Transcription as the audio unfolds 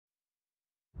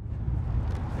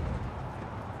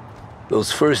Those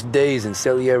first days in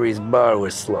Salieri's bar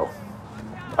were slow.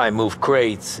 I moved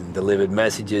crates and delivered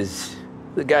messages.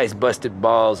 The guys busted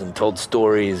balls and told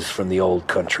stories from the old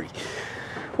country.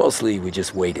 Mostly, we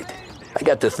just waited. I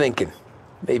got to thinking,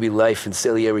 maybe life in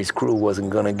Salieri's crew wasn't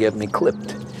gonna get me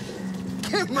clipped.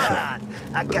 Come on,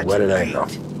 I got What you did I beat. know?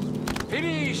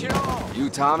 You,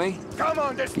 Tommy? Come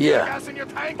on, there's Yeah. gas in your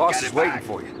tank. Boss Get is it waiting back.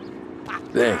 for you.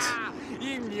 Thanks.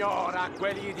 Ignora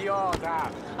quell'idiota!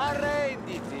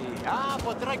 Arrenditi! Ah,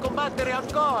 potrai combattere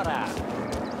ancora!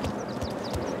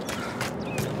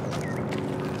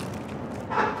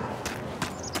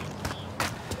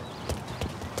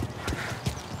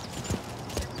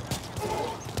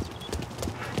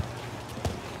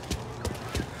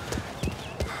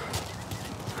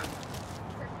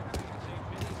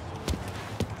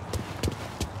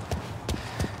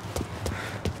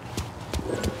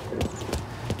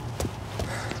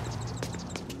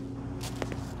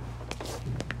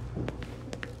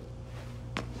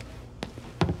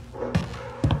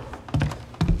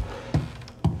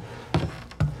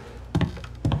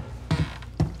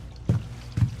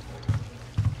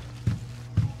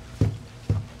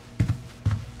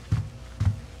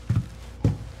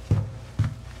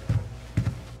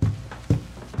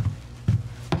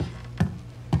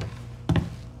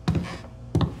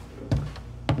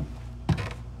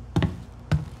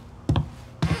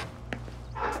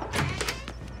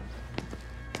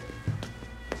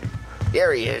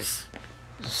 There he is.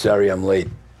 Sorry I'm late.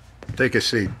 Take a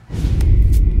seat.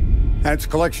 And it's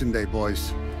collection day,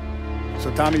 boys.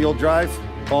 So Tommy, you'll drive.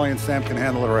 Paulie and Sam can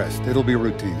handle the rest. It'll be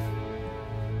routine.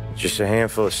 Just a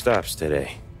handful of stops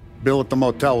today. Bill at the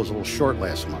motel was a little short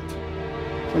last month.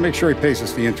 So make sure he pays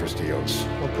us the interest he owes.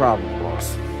 No problem,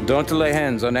 boss. Don't lay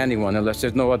hands on anyone unless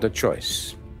there's no other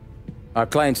choice. Our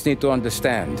clients need to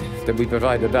understand that we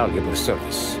provide a valuable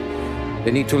service.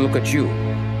 They need to look at you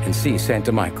and see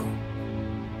Santa Michael.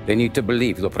 They need to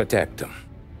believe you'll protect them.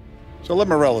 So let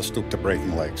Morella stoop to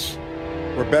breaking legs.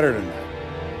 We're better than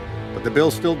that. But the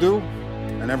bills still due,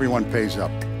 and everyone pays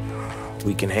up.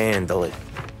 We can handle it.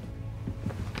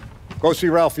 Go see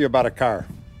Ralphie about a car.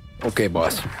 Okay,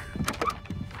 boss.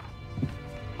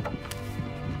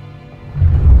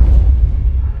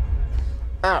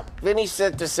 Oh, Vinny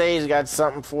said to say he's got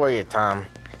something for you, Tom.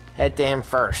 Head to him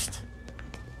first.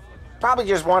 Probably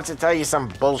just wants to tell you some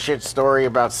bullshit story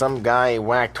about some guy he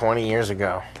whacked 20 years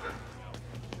ago.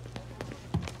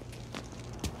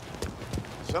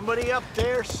 Somebody up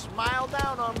there smile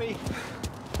down on me.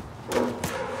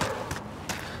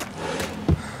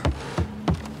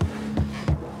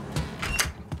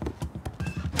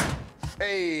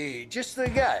 Hey, just the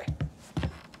guy.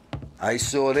 I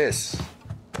saw this,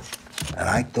 and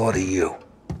I thought of you.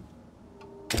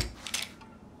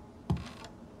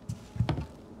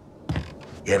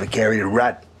 You ever carried a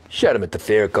rat? Shot him at the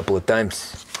fair a couple of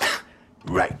times.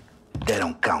 Right. That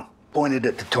don't count. Pointed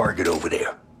at the target over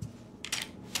there.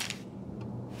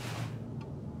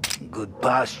 Good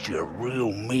posture,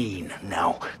 real mean.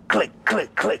 Now, click,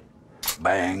 click, click.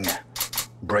 Bang.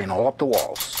 Brain all off the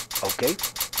walls. Okay?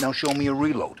 Now show me a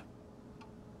reload.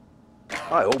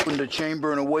 I opened the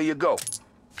chamber and away you go.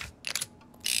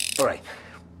 All right.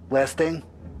 Last thing.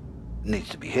 Needs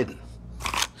to be hidden.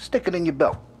 Stick it in your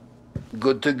belt.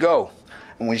 Good to go.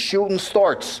 And when shooting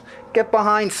starts, get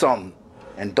behind something.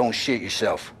 And don't shit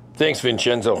yourself. Thanks,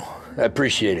 Vincenzo. I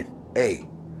appreciate it. Hey,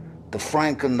 the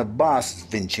Frank and the boss,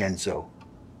 Vincenzo.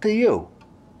 To you,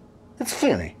 it's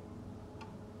Finny.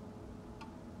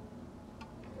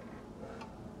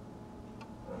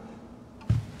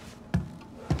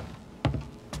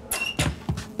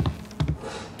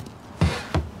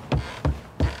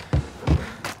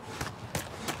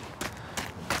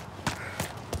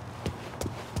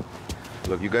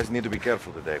 Look, you guys need to be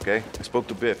careful today, okay? I spoke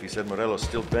to Biff. He said Morello's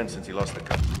still bent since he lost the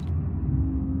car.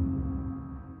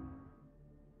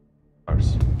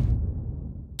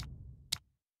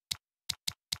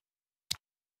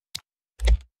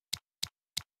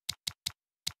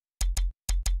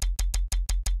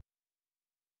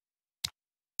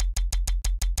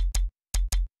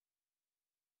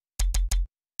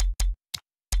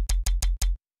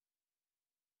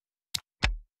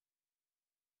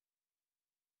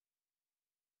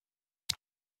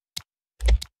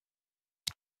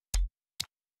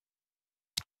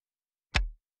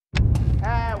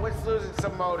 What's losing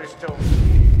some motors to him?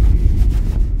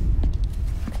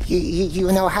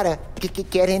 You know how to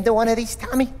get into one of these,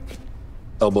 Tommy?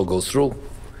 Elbow goes through.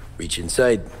 Reach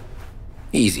inside.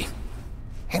 Easy.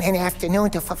 And an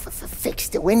afternoon to fix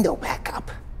the window back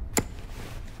up.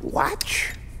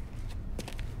 Watch.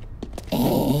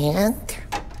 And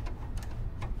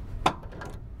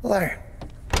learn.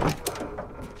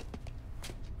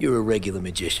 You're a regular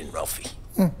magician, Ralphie.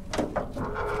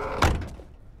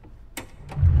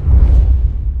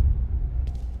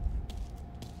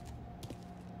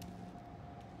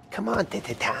 Come on,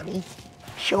 Tommy.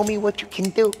 Show me what you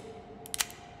can do.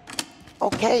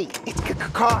 Okay, it's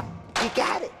caught. You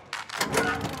got it.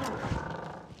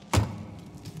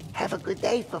 Have a good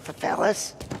day,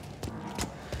 fellas.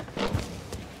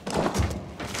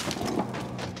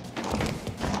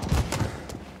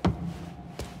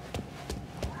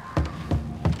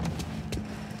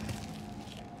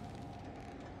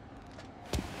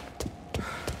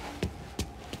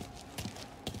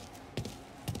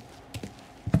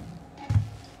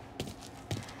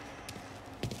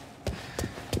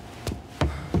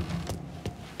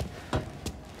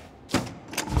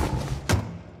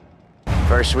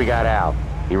 First, we got Al.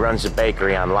 He runs a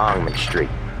bakery on Longman Street.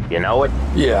 You know it?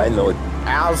 Yeah, I know it.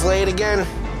 Al's late again?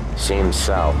 Seems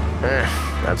so.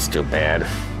 That's too bad.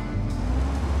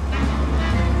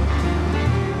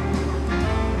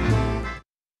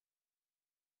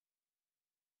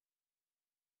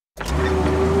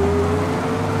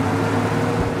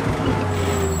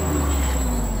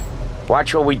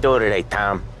 Watch what we do today,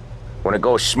 Tom. When it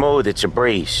goes smooth, it's a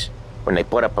breeze. When they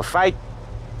put up a fight,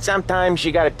 sometimes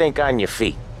you gotta think on your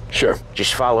feet. Sure.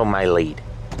 Just follow my lead.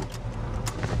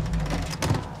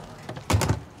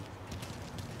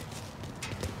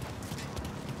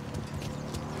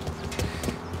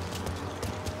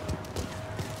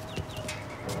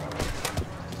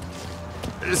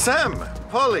 Sam,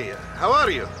 Polly, how are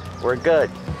you? We're good.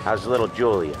 How's little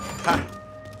Julia? Ha,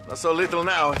 not so little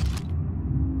now.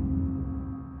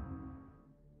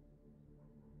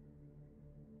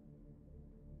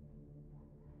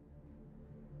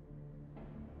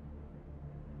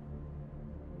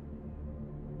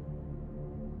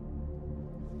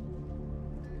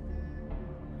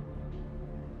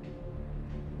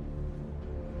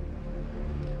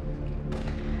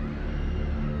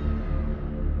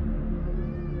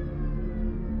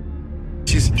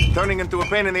 She's turning into a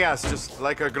pain in the ass, just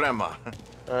like her grandma.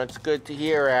 That's good to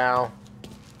hear, Al.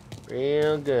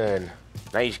 Real good.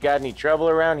 Now, you got any trouble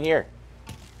around here?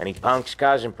 Any punks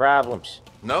causing problems?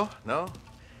 No,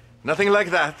 nothing like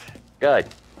that. Good.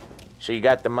 So you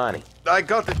got the money? I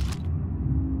got it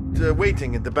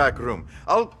waiting in the back room.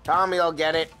 Tommy'll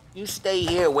get it. You stay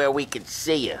here where we can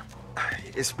see you.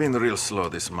 It's been real slow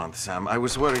this month, Sam. I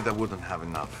was worried I wouldn't have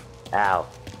enough. Al,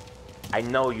 I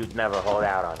know you'd never hold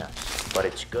out on us, but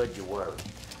it's good you worry.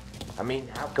 I mean,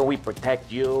 how can we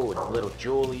protect you and little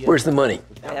Julia? Where's the money?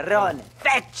 Perrone,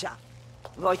 feccia!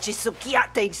 Voi ci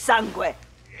succhiate il sangue!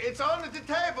 It's on the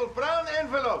table, brown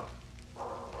envelope.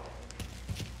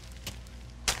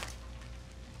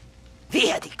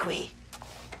 Via di qui!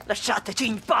 Lasciateci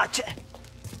in pace!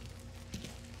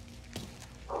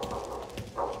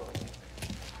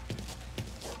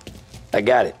 I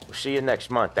got it. We'll see you next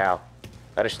month, Al.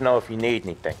 Let us know if you need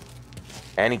anything.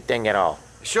 Anything at all.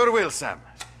 Sure will, Sam.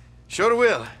 Sure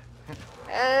will.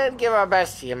 And give our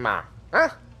best to your mom, huh?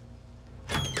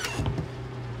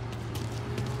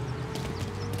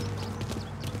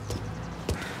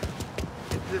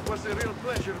 It was a real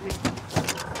pleasure meeting.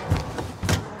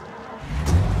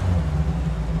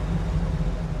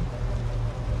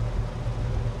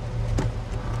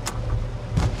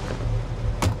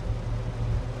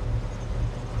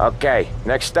 Okay,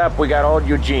 next up, we got old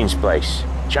Eugene's place.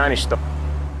 China store.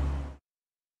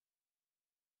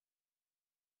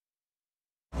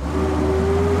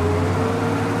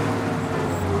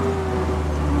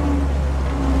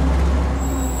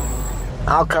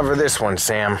 I'll cover this one,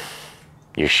 Sam.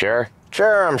 You sure?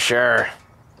 Sure, I'm sure.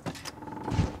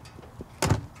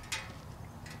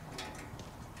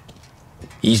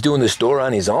 He's doing the store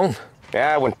on his own?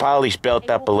 Yeah, when Polly's built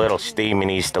up a little steam, he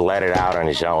needs to let it out on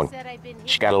his own.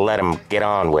 She gotta let him get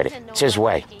on with it. It's his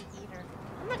way.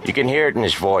 You can hear it in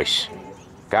his voice.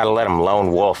 Gotta let him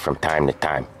lone wolf from time to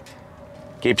time.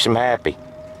 Keeps him happy.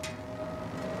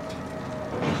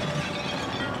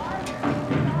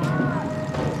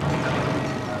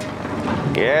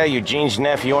 Yeah, Eugene's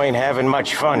nephew ain't having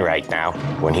much fun right now.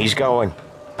 When he's going,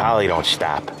 Polly don't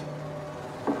stop.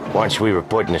 Once we were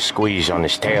putting a squeeze on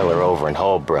this tailor over in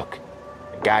Holbrook.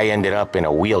 The guy ended up in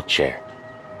a wheelchair.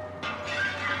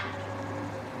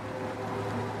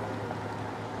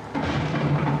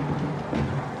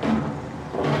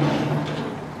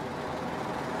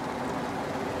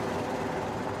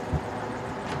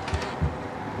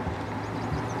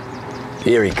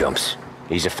 Here he comes.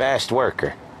 He's a fast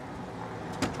worker.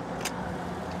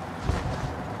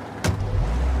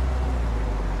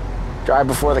 Drive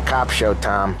before the cops show,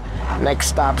 Tom. Next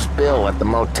stop's Bill at the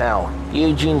motel.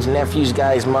 Eugene's nephew's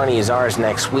guy's money is ours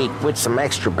next week, with some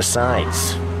extra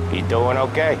besides. You doing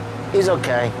okay? He's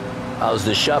okay. How's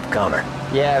the shop counter?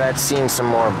 Yeah, that's seen some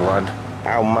more blood.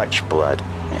 How much blood?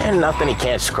 And nothing he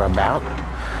can't scrub out.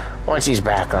 Once he's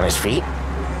back on his feet.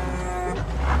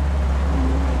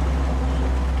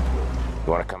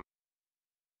 You wanna come?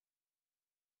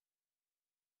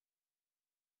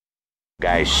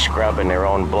 Guys scrubbing their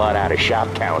own blood out of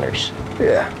shop counters.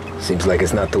 Yeah, seems like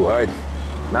it's not too hard.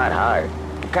 Not hard.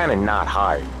 Kinda not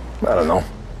hard. I don't know.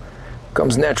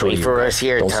 Comes natural to you. For us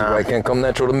here, Don't Tom. see why it can't come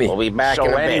natural to me. We'll be back in a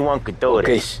bit. Anyone could do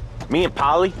this. Me and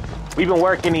Polly, we've been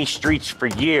working these streets for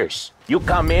years. You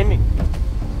come in...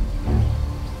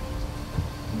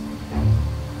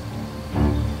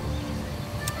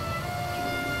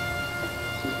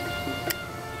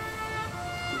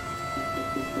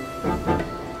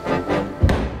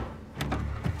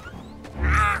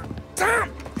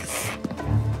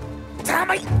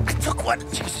 I took one.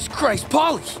 Jesus Christ,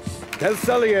 Polly! Tell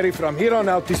Salieri from here on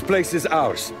out this place is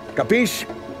ours. Capiche?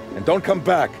 And don't come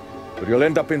back, or you'll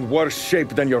end up in worse shape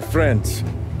than your friends.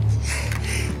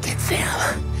 Get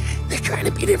Sam. They're trying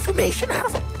to beat information out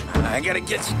of him. I gotta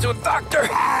get you to a doctor.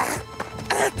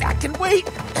 I can wait.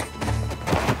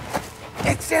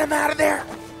 Get Sam out of there.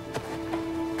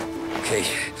 Okay.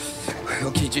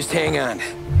 Okay, just hang on.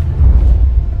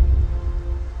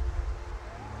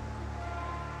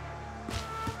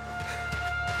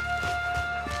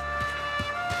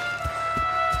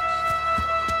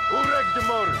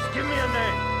 Give me a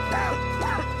name.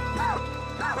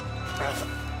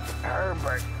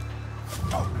 Herbert.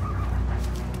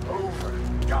 Over.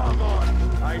 Come on.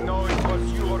 I know it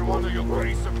was you or one of your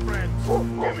greaser friends.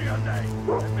 Give me a name.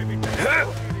 And maybe take a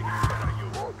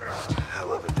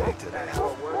Hell of a day today. How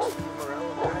it works for you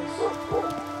Morello guys?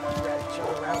 Rat each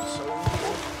other out so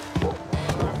easy.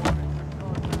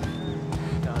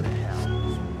 Down to hell.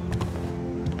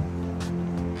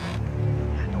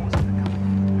 I know what's gonna come.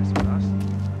 Mess with us.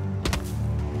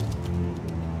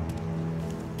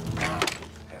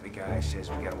 Every guy says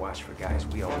we gotta watch for guys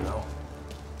we all know.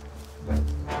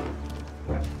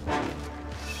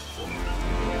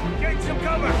 Get some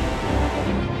cover!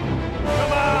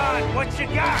 Come on, what you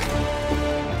got?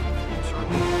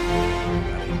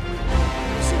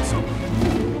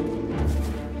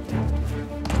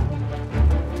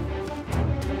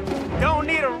 Don't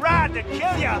need a rod to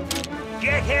kill ya!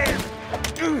 Get here!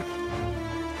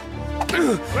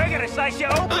 We're gonna slice you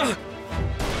open!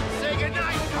 Say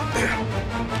goodnight,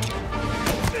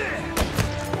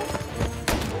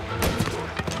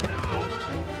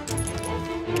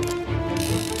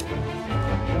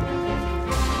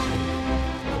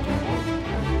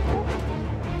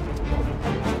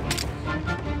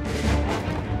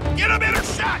 Get a better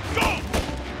shot! Go!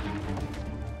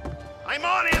 I'm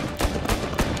on him!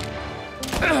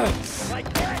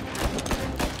 like that!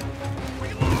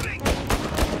 Reloading!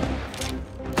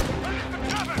 Ready for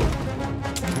cover!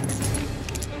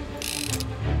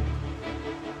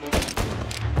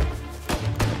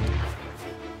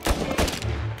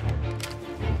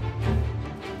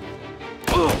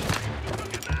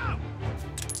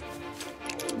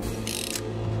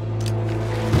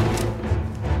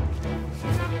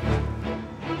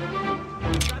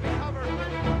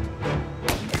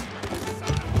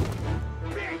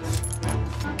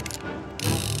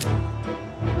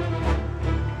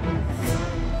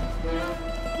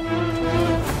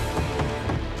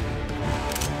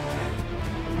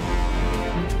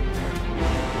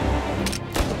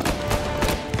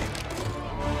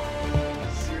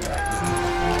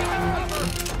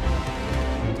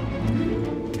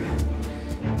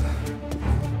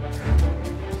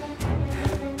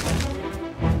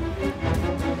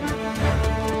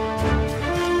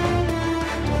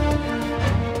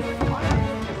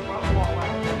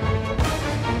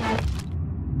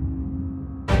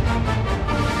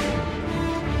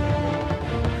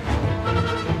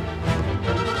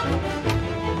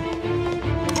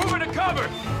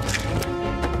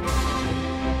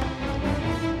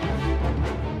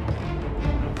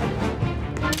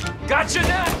 Gotcha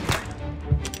now!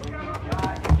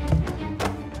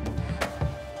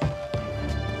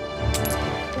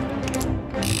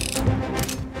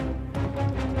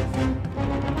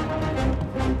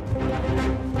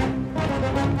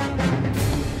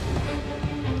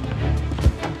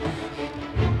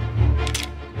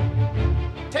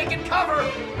 Taking cover!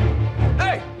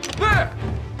 Hey! There!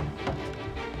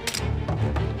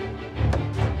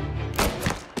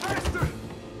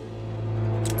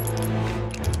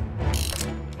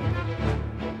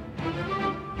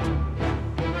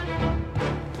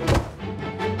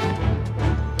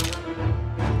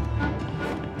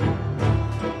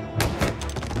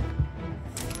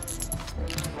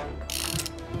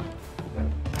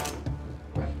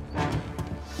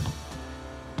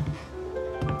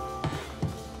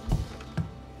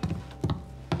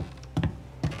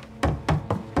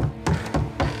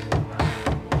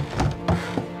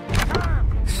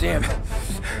 Sam.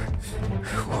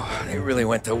 Whoa, they really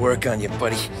went to work on you,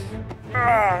 buddy.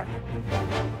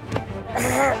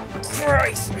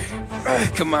 Christ.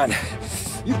 Come on.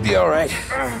 You'll be all right.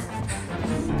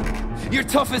 You're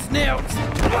tough as nails.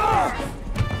 Oh,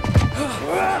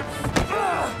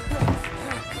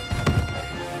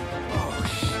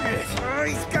 shit. Oh,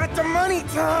 he's got the money,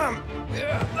 Tom!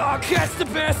 Oh, catch the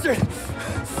bastard!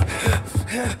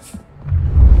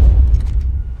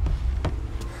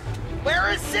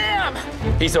 Where is Sam?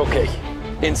 He's okay.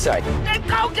 Inside. Then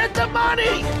go get the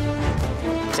money!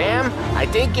 Sam, I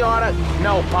think you oughta...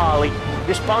 No, Polly.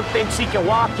 This punk thinks he can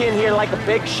walk in here like a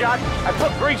big shot. I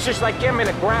put greasers like him in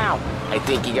the ground. I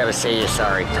think you gotta say you're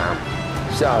sorry, Tom.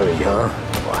 Sorry, huh?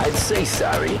 Well, I'd say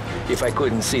sorry if I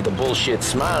couldn't see the bullshit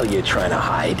smile you're trying to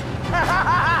hide.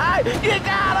 You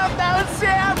got him, though,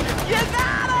 Sam! You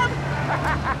got him!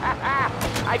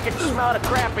 I can smell the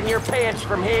crap in your pants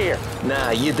from here. Nah,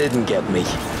 you didn't get me.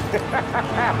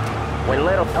 When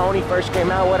little Tony first came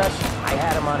out with us, I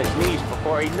had him on his knees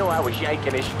before he knew I was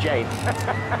yanking his chain.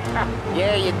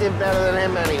 Yeah, you did better than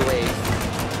him anyways.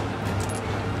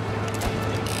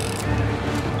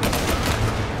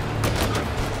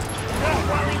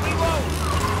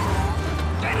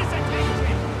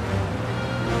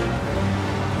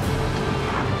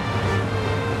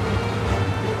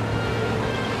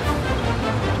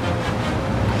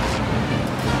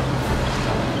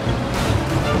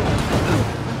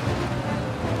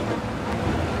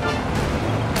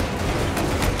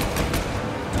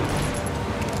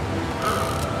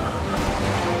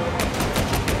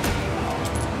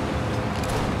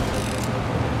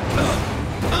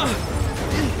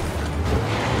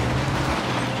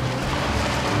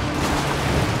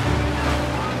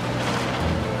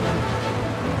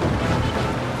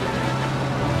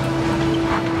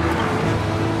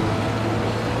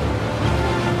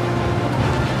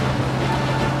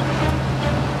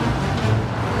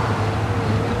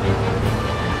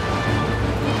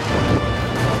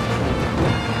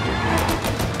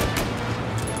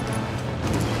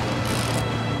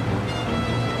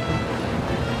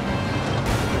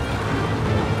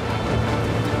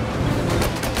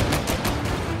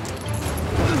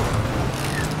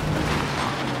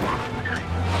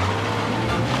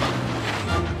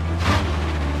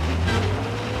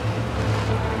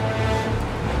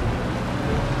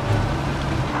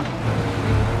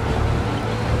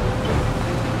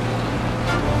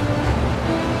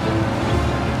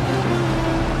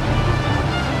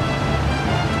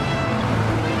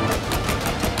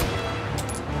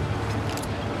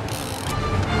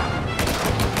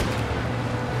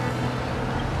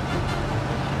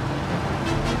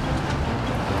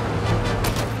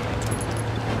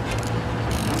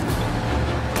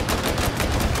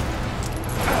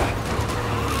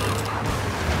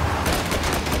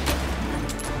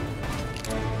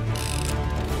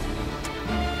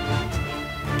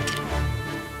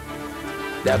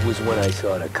 That was when I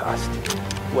saw the costume.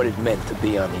 What it meant to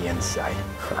be on the inside.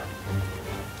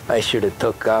 I should have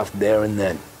took off there and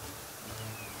then.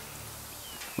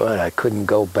 But I couldn't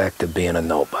go back to being a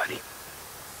nobody.